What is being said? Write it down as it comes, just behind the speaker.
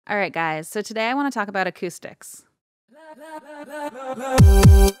All right, guys, so today I want to talk about acoustics.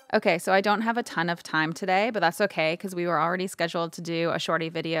 Okay, so I don't have a ton of time today, but that's okay because we were already scheduled to do a shorty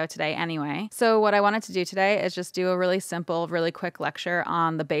video today anyway. So what I wanted to do today is just do a really simple, really quick lecture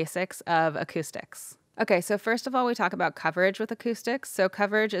on the basics of acoustics. Okay, so first of all, we talk about coverage with acoustics. So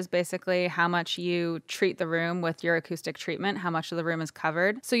coverage is basically how much you treat the room with your acoustic treatment, how much of the room is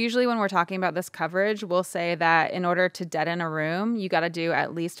covered. So usually when we're talking about this coverage, we'll say that in order to deaden a room, you got to do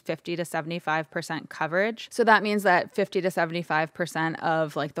at least 50 to 75% coverage. So that means that 50 to 75%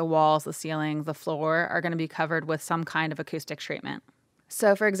 of like the walls, the ceiling, the floor are going to be covered with some kind of acoustic treatment.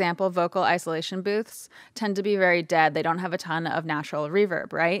 So for example, vocal isolation booths tend to be very dead. They don't have a ton of natural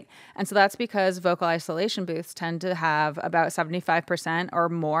reverb, right? And so that's because vocal isolation booths tend to have about 75% or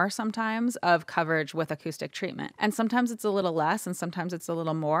more sometimes of coverage with acoustic treatment. And sometimes it's a little less and sometimes it's a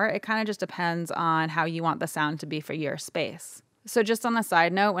little more. It kind of just depends on how you want the sound to be for your space. So just on a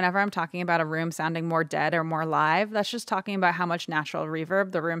side note, whenever I'm talking about a room sounding more dead or more live, that's just talking about how much natural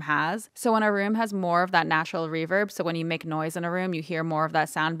reverb the room has. So when a room has more of that natural reverb, so when you make noise in a room, you hear more of that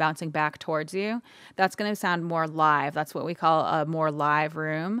sound bouncing back towards you, that's going to sound more live. That's what we call a more live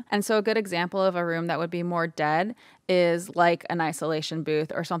room. And so a good example of a room that would be more dead is like an isolation booth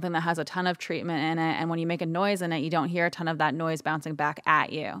or something that has a ton of treatment in it. And when you make a noise in it, you don't hear a ton of that noise bouncing back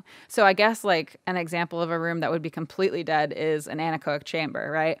at you. So I guess like an example of a room that would be completely dead is an anechoic chamber,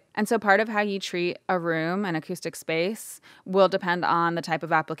 right? And so part of how you treat a room, an acoustic space, will depend on the type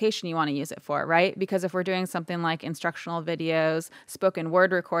of application you want to use it for, right? Because if we're doing something like instructional videos, spoken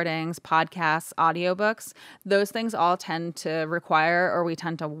word recordings, podcasts, audiobooks, those things all tend to require, or we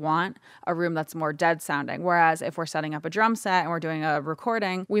tend to want, a room that's more dead sounding. Whereas if we're setting up a drum set and we're doing a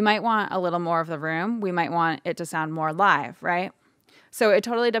recording, we might want a little more of the room. We might want it to sound more live, right? So it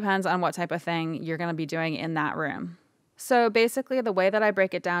totally depends on what type of thing you're going to be doing in that room. So basically the way that I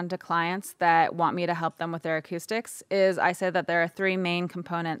break it down to clients that want me to help them with their acoustics is I say that there are three main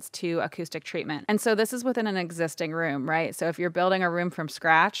components to acoustic treatment. And so this is within an existing room, right? So if you're building a room from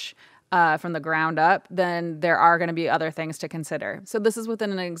scratch, from the ground up, then there are going to be other things to consider. So this is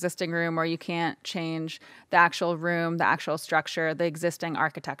within an existing room where you can't change the actual room, the actual structure, the existing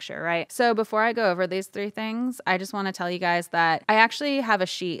architecture, right? So before I go over these three things, I just want to tell you guys that I actually have a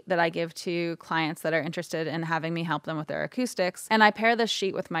sheet that I give to clients that are interested in having me help them with their acoustics. And I pair this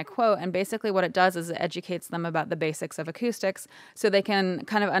sheet with my quote. And basically what it does is it educates them about the basics of acoustics so they can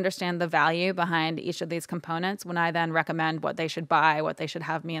kind of understand the value behind each of these components when I then recommend what they should buy, what they should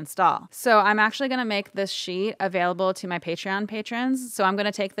have me install. So I'm actually going to make this sheet available to my Patreon patrons. So I'm going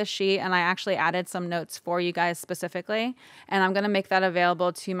to take this sheet and I actually added some notes for you guys specifically. And I'm going to make that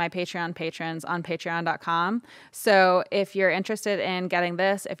available to my Patreon patrons on patreon.com. So if you're interested in getting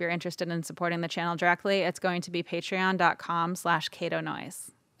this, if you're interested in supporting the channel directly, it's going to be patreon.com/Cato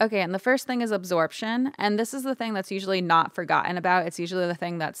Noise. Okay, and the first thing is absorption, and this is the thing that's usually not forgotten about. It's usually the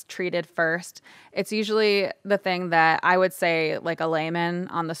thing that's treated first. It's usually the thing that I would say like a layman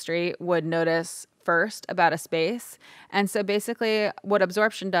on the street would notice first about a space. And so basically what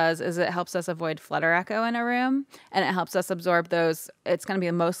absorption does is it helps us avoid flutter echo in a room, and it helps us absorb those, it's going to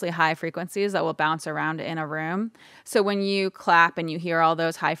be mostly high frequencies that will bounce around in a room. So when you clap and you hear all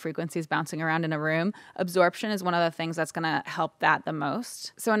those high frequencies bouncing around in a room, absorption is one of the things that's going to help that the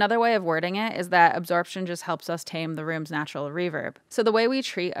most. So another way of wording it is that absorption just helps us tame the room's natural reverb. So the way we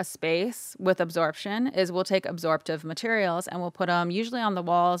treat a space with absorption is we'll take absorptive materials and we'll put them usually on the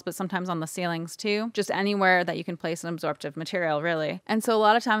walls, but sometimes on the ceilings too. Just anywhere that you can place an absorptive material, really. And so a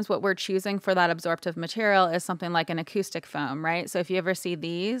lot of times what we're choosing for that absorptive material is something like an acoustic foam, right? So if you ever see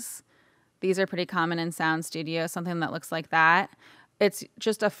these are pretty common in sound studios, something that looks like that. It's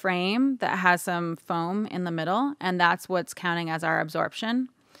just a frame that has some foam in the middle, and that's what's counting as our absorption.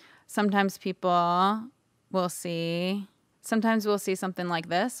 Sometimes we'll see something like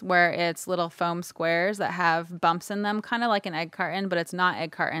this where it's little foam squares that have bumps in them, kind of like an egg carton, but it's not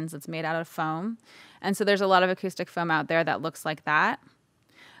egg cartons. It's made out of foam. And so there's a lot of acoustic foam out there that looks like that.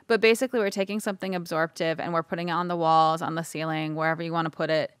 But basically we're taking something absorptive and we're putting it on the walls, on the ceiling, wherever you want to put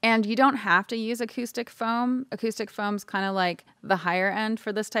it. And you don't have to use acoustic foam. Acoustic foam's kind of like the higher end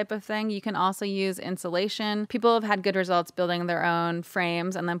for this type of thing. You can also use insulation. People have had good results building their own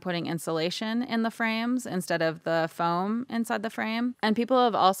frames and then putting insulation in the frames instead of the foam inside the frame. And people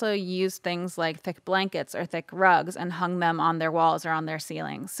have also used things like thick blankets or thick rugs and hung them on their walls or on their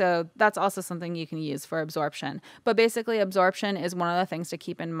ceilings. So that's also something you can use for absorption. But basically absorption is one of the things to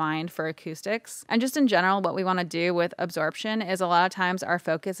keep in in mind for acoustics. And just in general, what we want to do with absorption is a lot of times our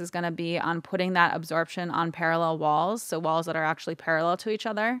focus is going to be on putting that absorption on parallel walls, so walls that are actually parallel to each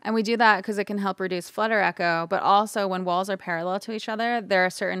other. And we do that because it can help reduce flutter echo, but also when walls are parallel to each other, there are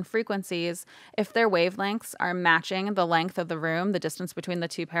certain frequencies. If their wavelengths are matching the length of the room, the distance between the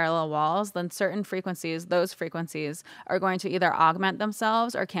two parallel walls, then certain frequencies, those frequencies, are going to either augment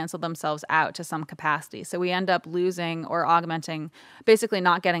themselves or cancel themselves out to some capacity. So we end up losing or augmenting, basically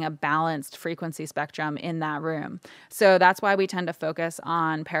not getting a balanced frequency spectrum in that room. So that's why we tend to focus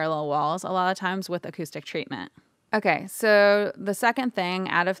on parallel walls a lot of times with acoustic treatment. Okay, so the second thing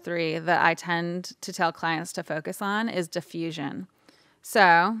out of 3 that I tend to tell clients to focus on is diffusion.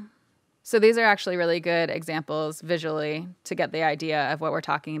 So these are actually really good examples visually to get the idea of what we're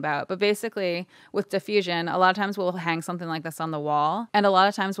talking about. But basically, with diffusion, a lot of times we'll hang something like this on the wall. And a lot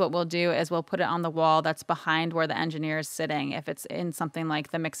of times what we'll do is we'll put it on the wall that's behind where the engineer is sitting, if it's in something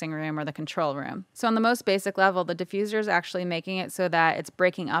like the mixing room or the control room. So on the most basic level, the diffuser is actually making it so that it's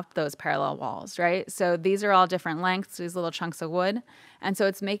breaking up those parallel walls, right? So these are all different lengths, these little chunks of wood. And so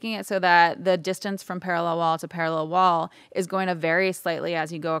it's making it so that the distance from parallel wall to parallel wall is going to vary slightly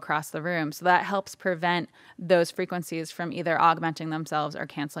as you go across the room. So that helps prevent those frequencies from either augmenting themselves or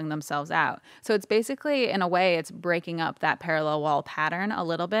canceling themselves out. So it's basically, in a way, it's breaking up that parallel wall pattern a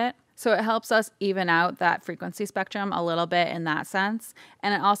little bit. So it helps us even out that frequency spectrum a little bit in that sense.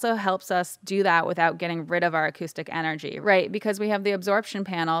 And it also helps us do that without getting rid of our acoustic energy, right? Because we have the absorption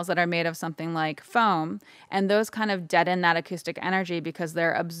panels that are made of something like foam, and those kind of deaden that acoustic energy because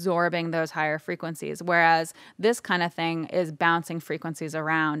they're absorbing those higher frequencies. Whereas this kind of thing is bouncing frequencies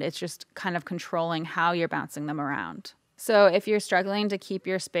around. It's just kind of controlling how you're bouncing them around. So if you're struggling to keep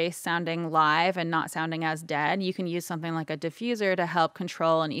your space sounding live and not sounding as dead, you can use something like a diffuser to help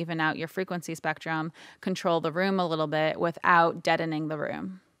control and even out your frequency spectrum, control the room a little bit without deadening the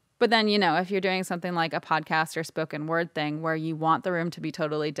room. But then, if you're doing something like a podcast or spoken word thing where you want the room to be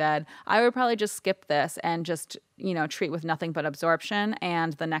totally dead, I would probably just skip this and just, treat with nothing but absorption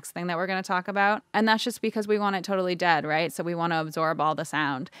and the next thing that we're going to talk about. And that's just because we want it totally dead, right? So we want to absorb all the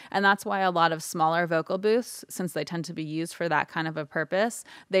sound. And that's why a lot of smaller vocal booths, since they tend to be used for that kind of a purpose,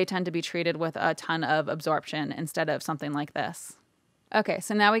 they tend to be treated with a ton of absorption instead of something like this. Okay,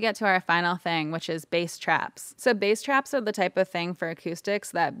 so now we get to our final thing, which is bass traps. So bass traps are the type of thing for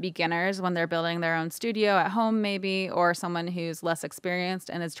acoustics that beginners, when they're building their own studio at home maybe, or someone who's less experienced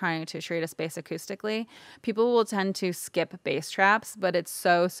and is trying to treat a space acoustically, people will tend to skip bass traps, but it's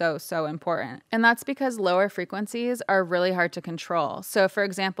so important. And that's because lower frequencies are really hard to control. So for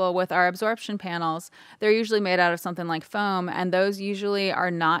example, with our absorption panels, they're usually made out of something like foam, and those usually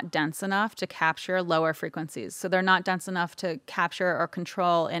are not dense enough to capture lower frequencies. So they're not dense enough to capture or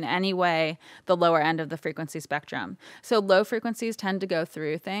control in any way the lower end of the frequency spectrum. So low frequencies tend to go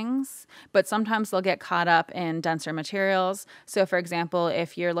through things, but sometimes they'll get caught up in denser materials. So for example,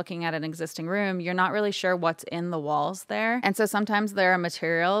 if you're looking at an existing room, you're not really sure what's in the walls there. And so sometimes there are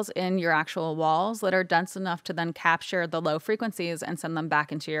materials in your actual walls that are dense enough to then capture the low frequencies and send them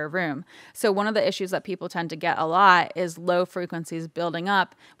back into your room. So one of the issues that people tend to get a lot is low frequencies building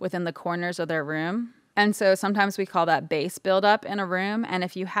up within the corners of their room. And so sometimes we call that bass buildup in a room. And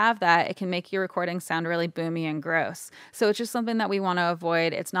if you have that, it can make your recording sound really boomy and gross. So it's just something that we want to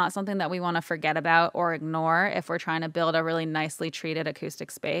avoid. It's not something that we want to forget about or ignore if we're trying to build a really nicely treated acoustic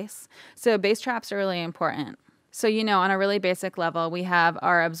space. So bass traps are really important. So, on a really basic level, we have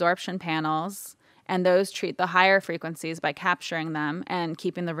our absorption panels, and those treat the higher frequencies by capturing them and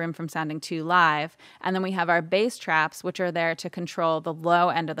keeping the room from sounding too live. And then we have our bass traps, which are there to control the low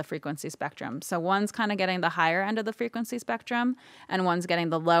end of the frequency spectrum. So one's kind of getting the higher end of the frequency spectrum, and one's getting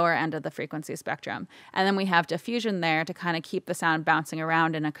the lower end of the frequency spectrum. And then we have diffusion there to kind of keep the sound bouncing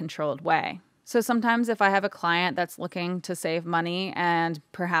around in a controlled way. So sometimes if I have a client that's looking to save money and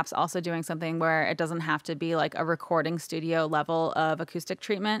perhaps also doing something where it doesn't have to be like a recording studio level of acoustic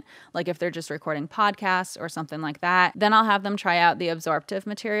treatment, like if they're just recording podcasts or something like that, then I'll have them try out the absorptive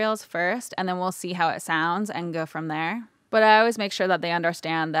materials first, and then we'll see how it sounds and go from there. But I always make sure that they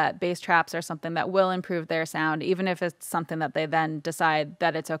understand that bass traps are something that will improve their sound, even if it's something that they then decide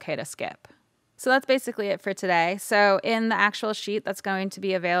that it's okay to skip. So that's basically it for today. So in the actual sheet that's going to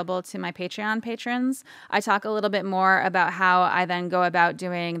be available to my Patreon patrons, I talk a little bit more about how I then go about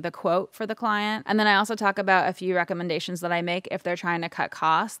doing the quote for the client. And then I also talk about a few recommendations that I make if they're trying to cut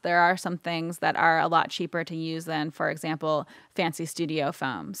costs. There are some things that are a lot cheaper to use than, for example, fancy studio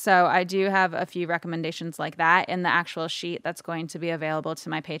foam. So I do have a few recommendations like that in the actual sheet that's going to be available to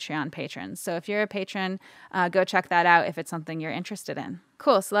my Patreon patrons. So if you're a patron, go check that out if it's something you're interested in.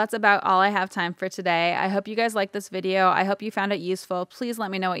 Cool. So that's about all I have time for today. I hope you guys liked this video. I hope you found it useful. Please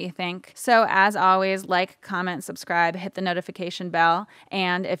let me know what you think. So as always, like, comment, subscribe, hit the notification bell.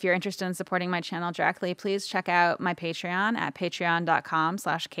 And if you're interested in supporting my channel directly, please check out my Patreon at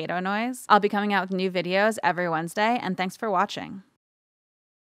patreon.com/CatoNoise. I'll be coming out with new videos every Wednesday, and thanks for watching.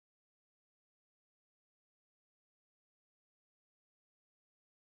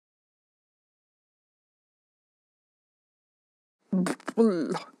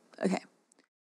 Okay.